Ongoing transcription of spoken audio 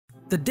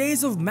The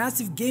days of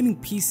massive gaming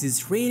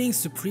PCs reigning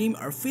supreme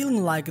are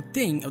feeling like a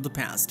thing of the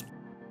past.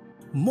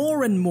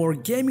 More and more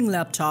gaming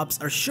laptops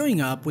are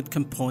showing up with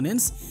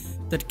components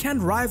that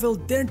can rival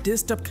their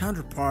desktop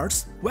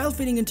counterparts while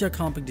fitting into a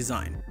compact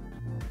design.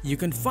 You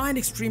can find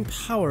extreme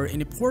power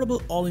in a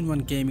portable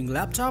all-in-one gaming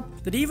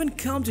laptop that even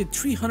comes with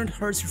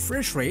 300Hz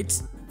refresh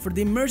rates for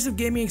the immersive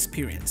gaming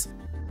experience.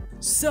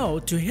 So,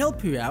 to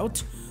help you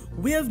out,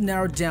 we have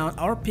narrowed down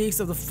our picks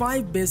of the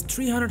 5 best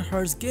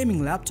 300Hz gaming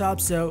laptops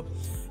so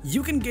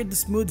you can get the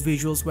smooth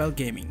visuals while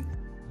gaming.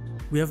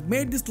 We have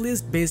made this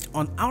list based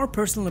on our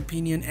personal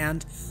opinion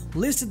and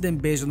listed them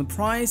based on the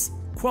price,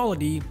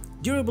 quality,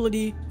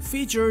 durability,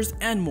 features,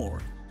 and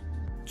more.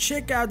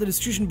 Check out the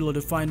description below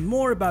to find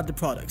more about the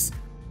products.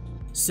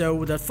 So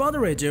without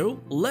further ado,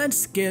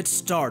 let's get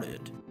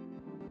started.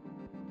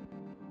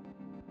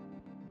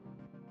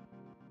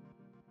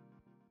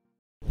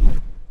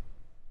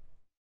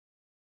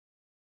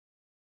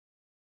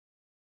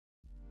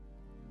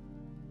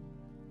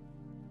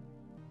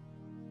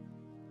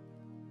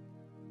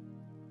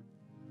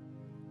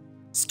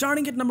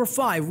 Starting at number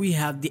 5, we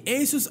have the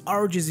ASUS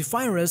ROG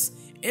Zephyrus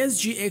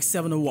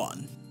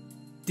SGX701.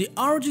 The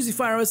ROG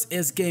Zephyrus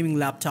S gaming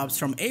laptops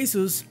from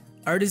ASUS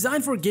are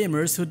designed for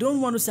gamers who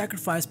don't want to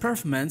sacrifice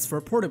performance for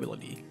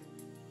portability.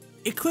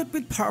 Equipped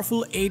with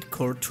powerful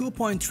 8-core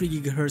 2.3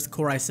 GHz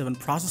Core i7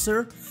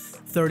 processor,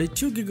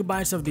 32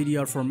 GB of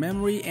DDR4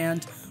 memory,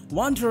 and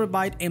 1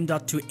 TB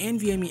M.2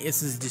 NVMe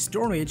SSD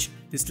storage,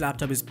 this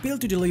laptop is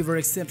built to deliver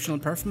exceptional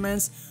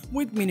performance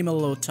with minimal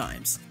load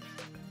times.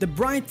 The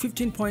bright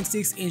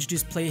 15.6-inch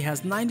display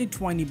has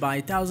 1920 by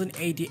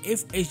 1080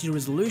 FHD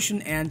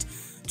resolution and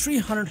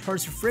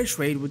 300Hz refresh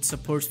rate with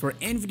support for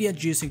NVIDIA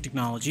G-Sync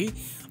technology,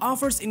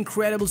 offers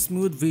incredible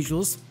smooth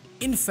visuals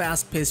in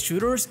fast-paced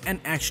shooters and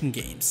action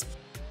games.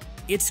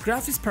 Its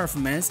graphics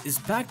performance is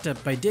backed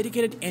up by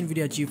dedicated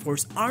NVIDIA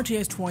GeForce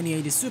RTX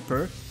 2080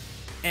 Super,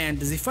 and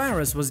the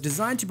Zephyrus was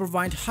designed to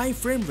provide high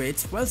frame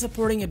rates while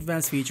supporting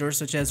advanced features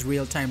such as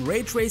real-time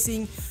ray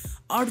tracing,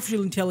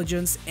 artificial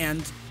intelligence,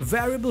 and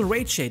variable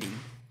rate shading.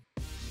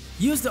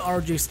 Use the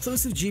ROG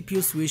exclusive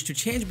GPU switch to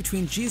change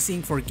between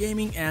G-Sync for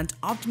gaming and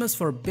Optimus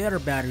for better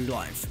battery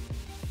life.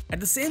 At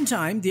the same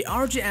time, the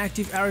ROG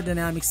Active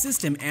aerodynamic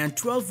system and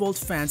 12-volt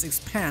fans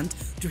expand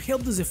to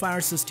help the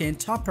Zephyrus sustain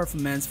top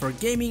performance for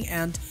gaming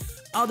and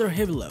other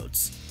heavy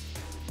loads.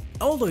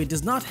 Although it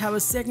does not have a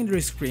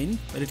secondary screen,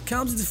 but it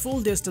comes with a full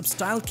desktop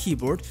style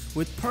keyboard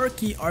with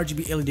per-key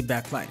RGB LED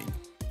backlighting.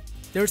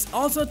 There's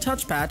also a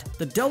touchpad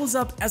that doubles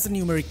up as a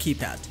numeric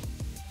keypad.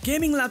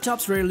 Gaming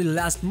laptops rarely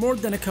last more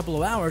than a couple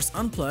of hours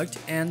unplugged,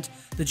 and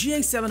the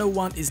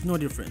GX701 is no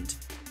different.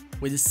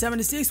 With a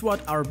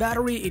 76Wh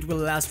battery, it will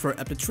last for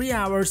up to 3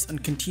 hours on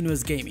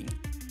continuous gaming.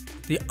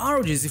 The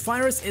ROG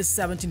Zephyrus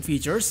S17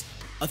 features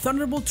a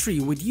Thunderbolt 3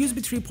 with USB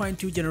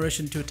 3.2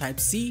 Generation 2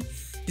 Type-C,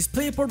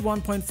 DisplayPort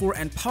 1.4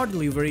 and power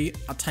delivery,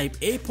 a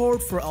Type-A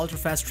port for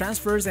ultra-fast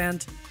transfers,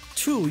 and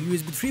 2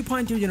 USB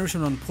 3.2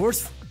 Generation 1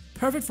 ports,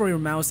 perfect for your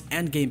mouse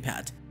and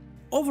gamepad.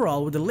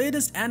 Overall, with the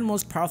latest and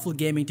most powerful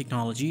gaming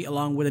technology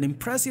along with an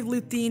impressively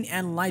thin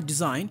and light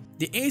design,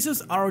 the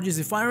ASUS ROG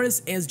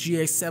Zephyrus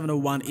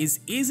SGX701 is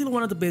easily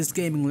one of the best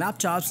gaming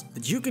laptops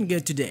that you can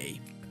get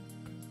today.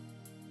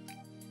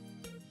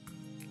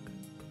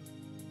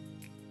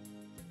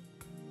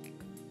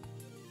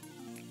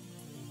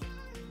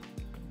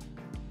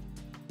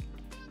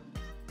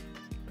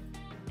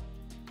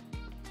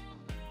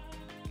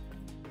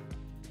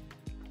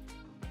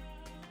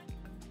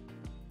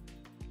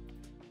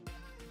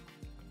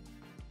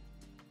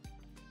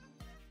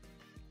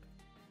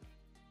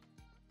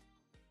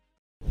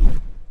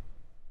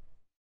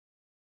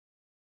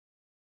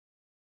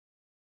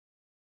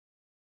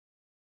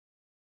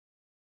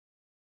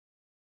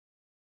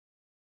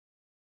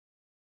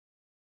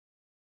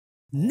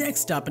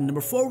 Next up at number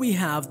 4 we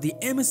have the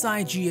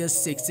MSI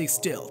GS66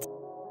 Stealth.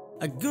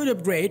 A good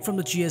upgrade from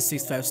the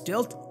GS65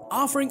 Stealth,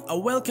 offering a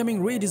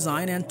welcoming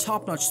redesign and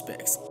top-notch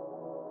specs.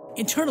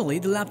 Internally,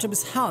 the laptop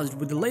is housed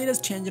with the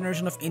latest 10th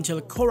generation of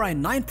Intel Core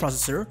i9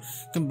 processor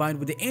combined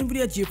with the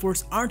NVIDIA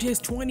GeForce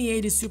RTX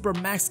 2080 Super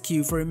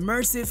Max-Q for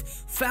immersive,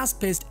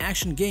 fast-paced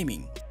action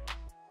gaming.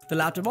 The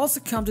laptop also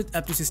comes with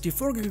up to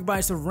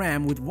 64GB of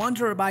RAM with 1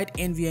 TB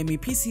NVMe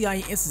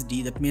PCIe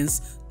SSD. That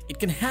means it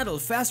can handle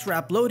fast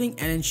wrap loading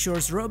and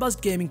ensures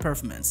robust gaming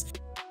performance.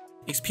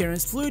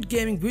 Experience fluid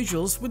gaming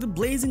visuals with a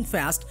blazing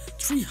fast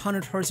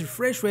 300Hz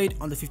refresh rate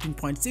on the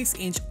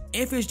 15.6-inch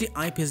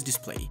FHD IPS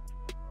display.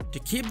 To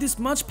keep this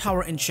much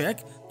power in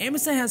check,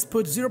 MSI has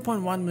put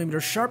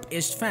 0.1mm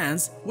sharp-edged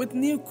fans with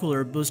new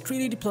Cooler Boost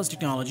 380 Plus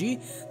technology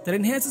that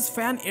enhances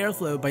fan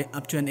airflow by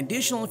up to an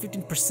additional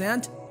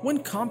 15% when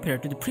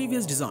compared to the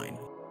previous design.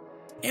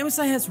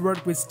 MSI has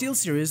worked with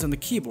SteelSeries on the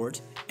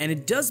keyboard, and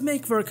it does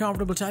make for a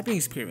comfortable typing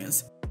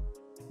experience.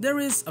 There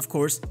is, of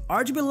course,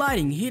 RGB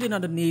lighting hidden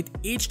underneath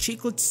each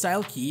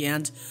chiclet-style key,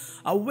 and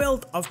a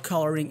wealth of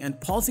coloring and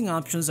pulsing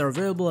options are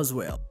available as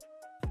well.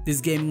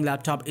 This gaming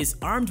laptop is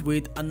armed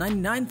with a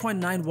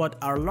 99.9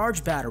 Wh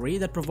large battery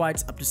that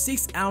provides up to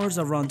 6 hours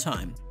of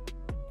runtime.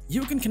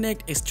 You can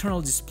connect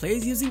external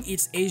displays using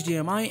its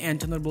HDMI and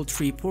Thunderbolt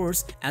 3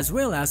 ports, as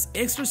well as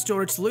extra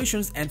storage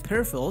solutions and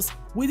peripherals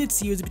with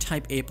its USB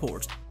Type-A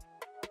port.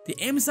 The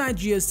MSI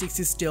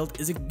GS66 Stealth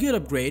is a good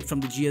upgrade from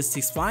the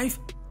GS65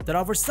 that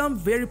offers some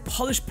very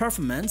polished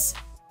performance,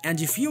 and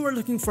if you are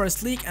looking for a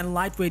sleek and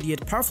lightweight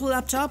yet powerful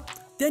laptop,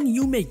 then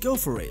you may go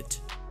for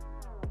it.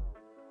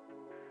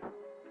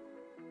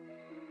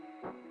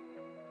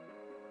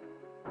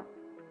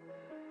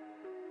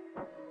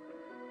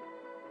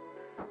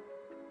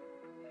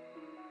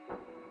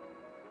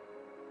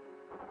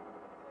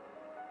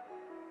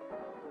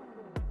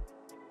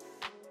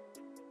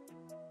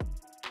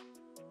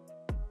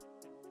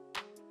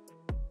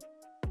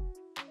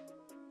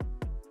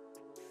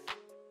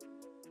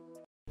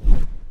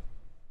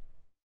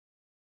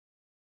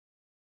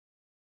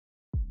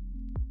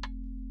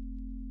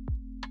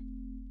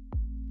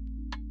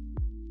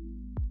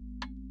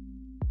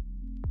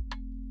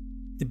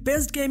 The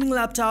best gaming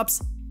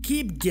laptops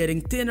keep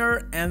getting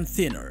thinner and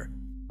thinner.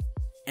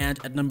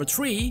 And at number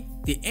 3,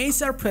 the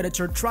Acer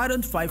Predator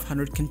Triton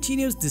 500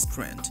 continues this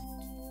trend.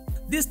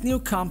 This new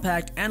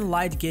compact and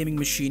light gaming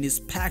machine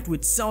is packed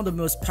with some of the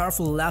most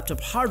powerful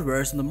laptop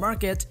hardwares on the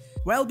market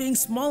while being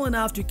small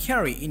enough to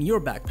carry in your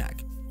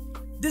backpack.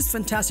 This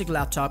fantastic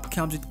laptop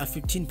comes with a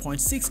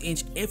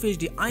 15.6-inch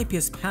FHD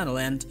IPS panel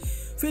and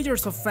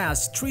features a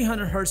fast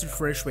 300Hz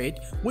refresh rate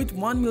with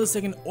 1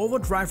 millisecond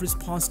overdrive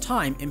response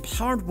time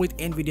empowered with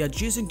NVIDIA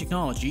G-Sync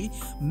technology,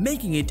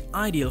 making it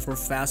ideal for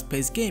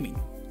fast-paced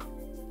gaming.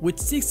 With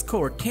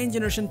 6-core 10th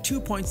generation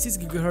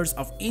 2.6 GHz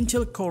of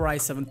Intel Core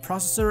i7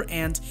 processor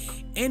and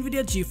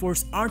NVIDIA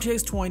GeForce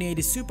RTX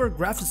 2080 Super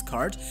graphics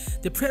card,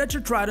 the Predator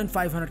Triton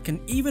 500 can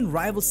even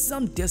rival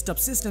some desktop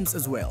systems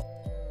as well.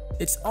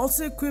 It's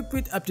also equipped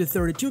with up to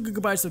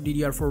 32GB of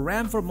DDR4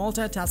 RAM for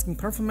multitasking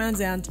performance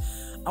and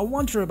a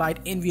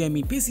 1TB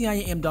NVMe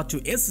PCIe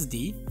M.2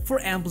 SSD for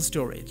ample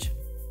storage.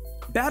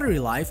 Battery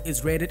life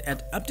is rated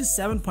at up to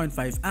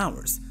 7.5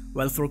 hours,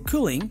 while for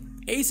cooling,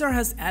 Acer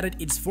has added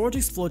its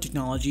Vortex Flow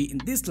technology in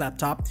this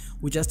laptop,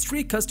 which has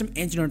 3 custom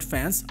engineered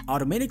fans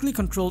automatically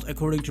controlled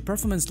according to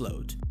performance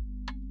load.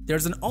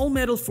 There's an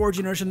all-metal 4th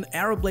generation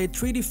Aeroblade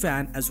 3D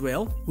fan as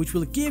well, which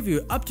will give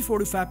you up to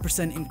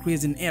 45%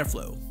 increase in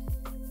airflow.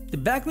 The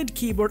backlit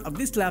keyboard of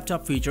this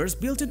laptop features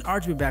built-in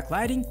RGB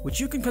backlighting, which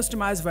you can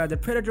customize via the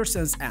Predator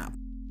Sense app.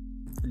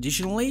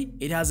 Additionally,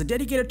 it has a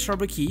dedicated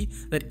turbo key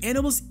that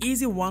enables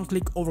easy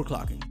one-click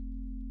overclocking.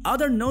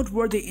 Other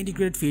noteworthy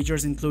integrated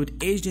features include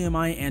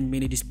HDMI and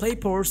mini display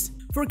ports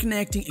for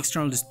connecting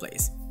external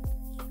displays.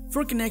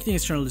 For connecting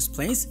external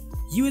displays,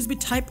 USB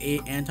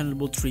Type-A and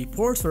Thunderbolt 3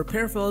 ports for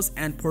peripherals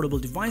and portable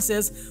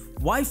devices,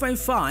 Wi-Fi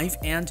 5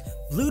 and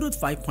Bluetooth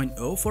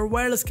 5.0 for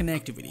wireless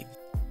connectivity.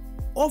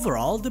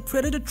 Overall, the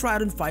Predator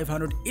Triton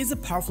 500 is a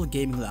powerful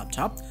gaming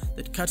laptop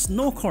that cuts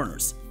no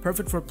corners,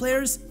 perfect for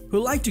players who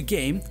like to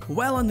game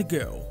while on the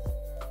go.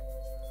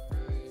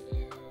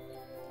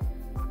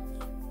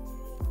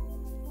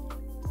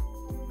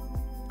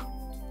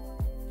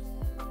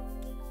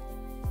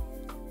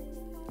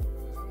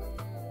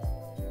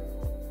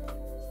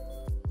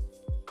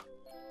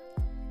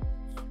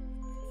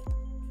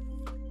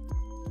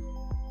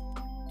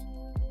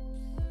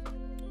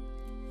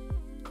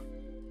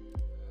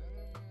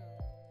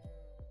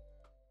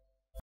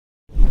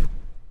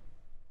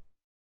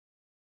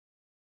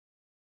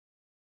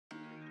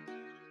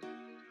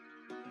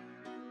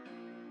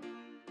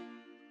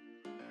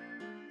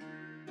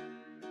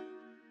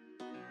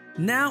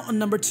 Now on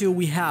number 2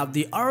 we have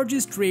the ROG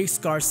Strix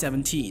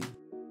 17,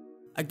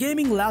 a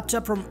gaming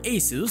laptop from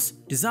ASUS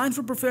designed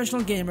for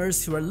professional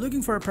gamers who are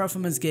looking for a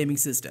performance gaming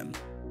system.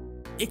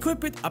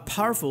 Equipped with a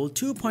powerful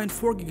 2.4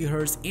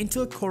 GHz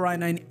Intel Core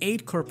i9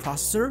 8-core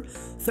processor,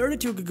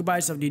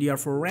 32GB of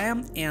DDR4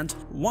 RAM, and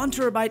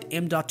 1TB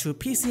M.2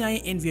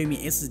 PCIe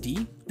NVMe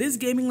SSD, this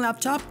gaming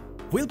laptop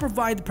will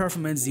provide the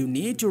performance you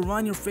need to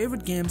run your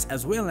favorite games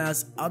as well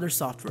as other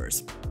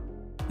softwares.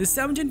 The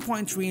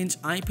 17.3-inch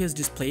IPS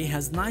display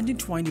has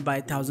 1920 by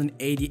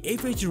 1080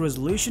 FHD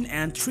resolution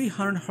and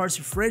 300Hz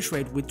refresh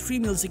rate with 3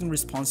 millisecond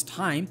response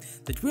time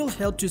that will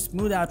help to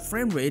smooth out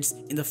frame rates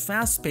in the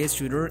fast-paced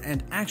shooter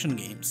and action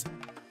games.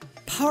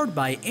 Powered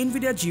by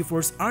NVIDIA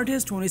GeForce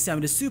RTX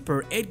 2070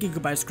 Super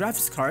 8GB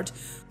graphics card,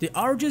 the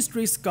ROG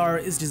Strix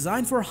is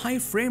designed for high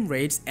frame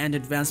rates and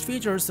advanced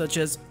features such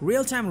as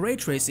real-time ray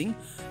tracing,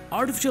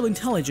 artificial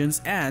intelligence,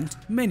 and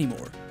many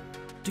more.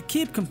 To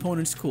keep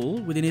components cool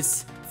within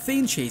its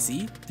thin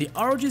chassis, the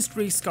ROG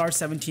Strix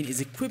 17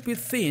 is equipped with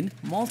thin,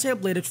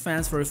 multi-bladed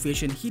fans for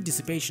efficient heat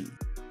dissipation.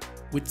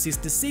 With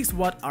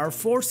 66-watt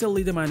R4-cell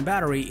lithium-ion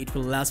battery, it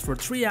will last for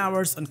 3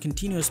 hours on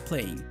continuous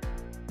playing.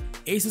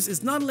 ASUS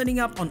is not letting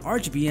up on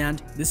RGB, and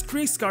the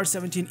Strix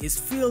 17 is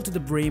filled to the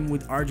brim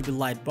with RGB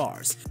light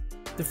bars.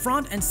 The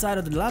front and side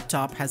of the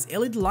laptop has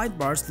LED light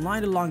bars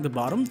lined along the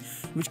bottom,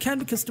 which can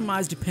be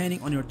customized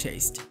depending on your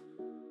taste.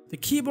 The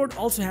keyboard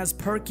also has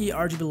per-key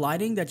RGB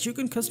lighting that you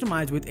can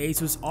customize with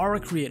ASUS Aura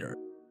Creator.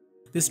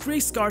 The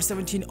Strix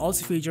 17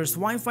 also features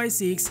Wi-Fi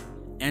 6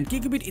 and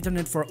gigabit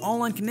Ethernet for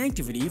online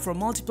connectivity for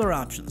multiple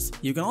options.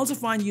 You can also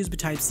find USB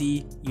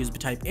Type-C, USB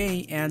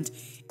Type-A, and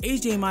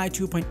HDMI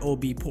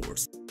 2.0B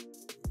ports.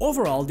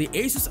 Overall, the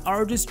ASUS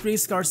ROG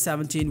Strix Card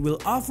 17 will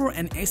offer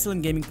an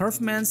excellent gaming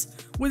performance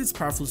with its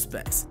powerful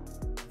specs.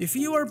 If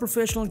you are a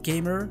professional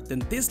gamer, then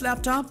this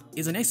laptop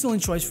is an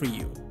excellent choice for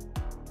you.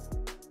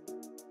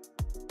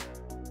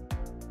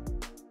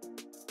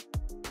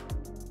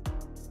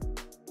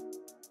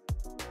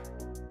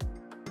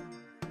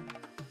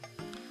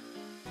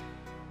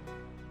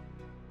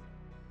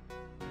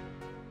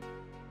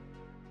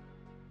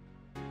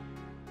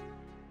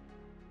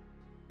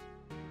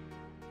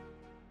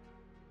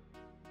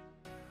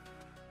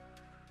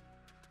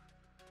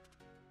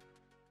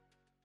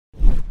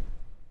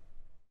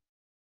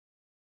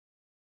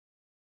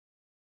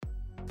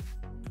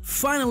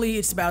 Finally,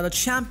 it's about the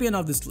champion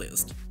of this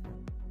list.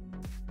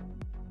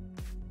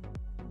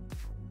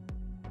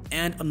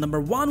 And on number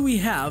 1 we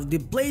have the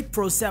Blade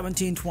Pro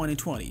 17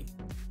 2020.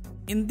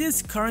 In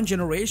this current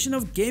generation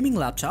of gaming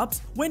laptops,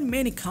 when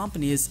many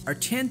companies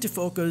tend to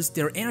focus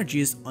their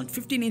energies on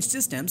 15-inch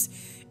systems,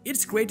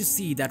 it's great to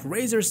see that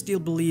Razer still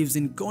believes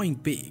in going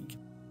big.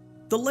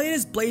 The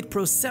latest Blade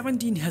Pro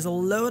 17 has a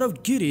lot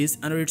of goodies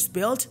under its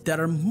belt that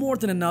are more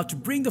than enough to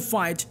bring the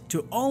fight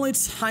to all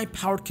its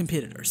high-powered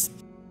competitors.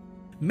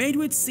 Made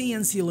with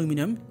CNC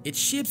aluminum, it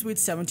ships with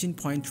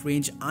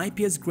 17.3-inch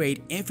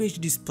IPS-grade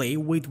FHD display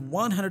with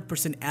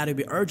 100%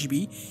 Adobe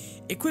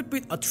RGB, equipped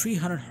with a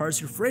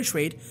 300Hz refresh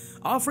rate,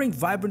 offering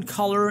vibrant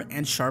color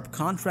and sharp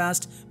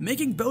contrast,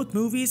 making both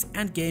movies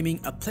and gaming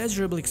a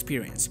pleasurable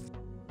experience.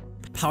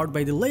 Powered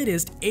by the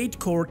latest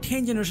 8-core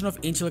 10th generation of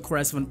Intel Core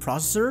i7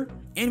 processor,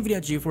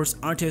 NVIDIA GeForce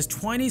RTX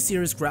 20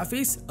 series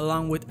graphics,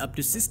 along with up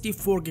to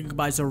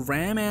 64GB of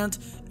RAM and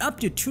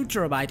up to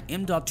 2TB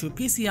M.2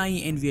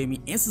 PCIe NVMe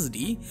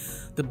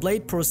SSD, the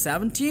Blade Pro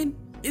 17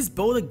 is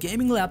both a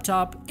gaming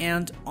laptop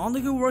and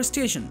on-the-go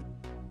workstation.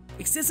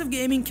 Excessive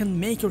gaming can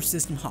make your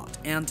system hot,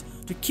 and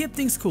to keep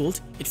things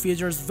cooled, it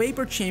features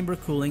vapor chamber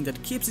cooling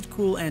that keeps it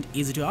cool and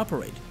easy to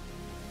operate.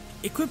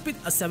 Equipped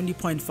with a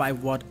 70.5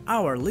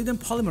 Wh lithium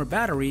polymer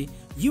battery,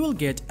 you will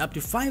get up to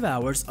 5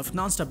 hours of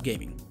non-stop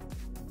gaming.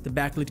 The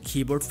backlit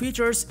keyboard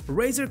features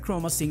Razer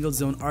Chroma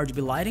single-zone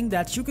RGB lighting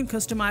that you can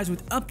customize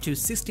with up to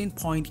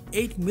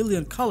 16.8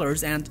 million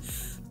colors and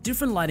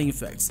different lighting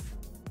effects.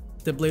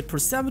 The Blade Pro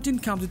 17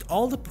 comes with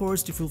all the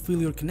ports to fulfill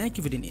your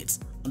connectivity needs.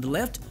 On the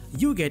left,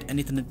 you get an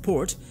Ethernet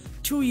port,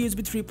 2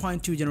 USB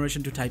 3.2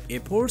 Generation 2 Type-A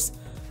ports,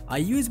 a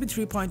USB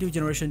 3.2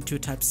 Generation 2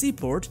 Type-C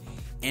port,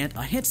 and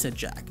a headset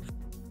jack.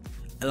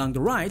 Along the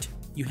right,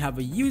 you have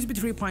a USB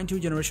 3.2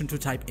 Generation 2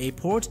 Type-A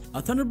port,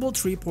 a Thunderbolt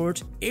 3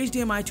 port,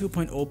 HDMI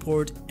 2.0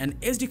 port, and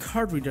SD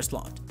card reader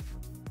slot.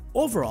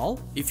 Overall,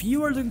 if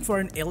you are looking for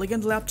an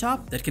elegant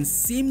laptop that can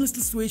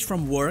seamlessly switch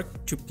from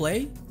work to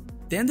play,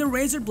 then the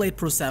Razer Blade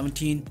Pro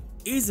 17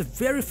 is a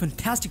very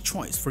fantastic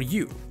choice for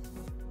you.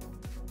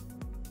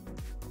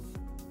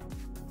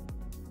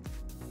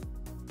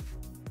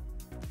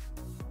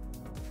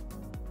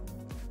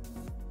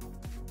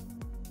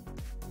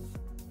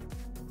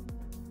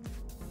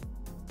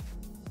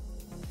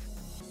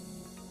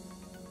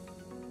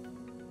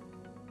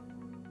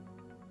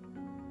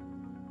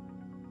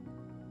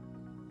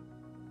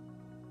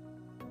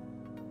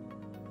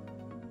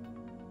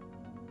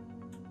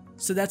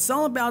 So that's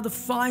all about the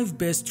 5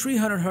 best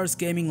 300Hz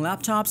gaming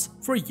laptops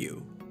for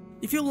you.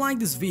 If you like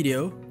this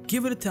video,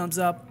 give it a thumbs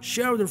up,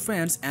 share with your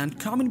friends, and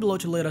comment below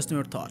to let us know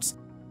your thoughts.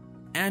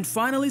 And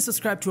finally,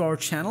 subscribe to our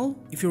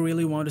channel if you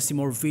really want to see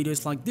more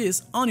videos like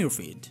this on your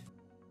feed.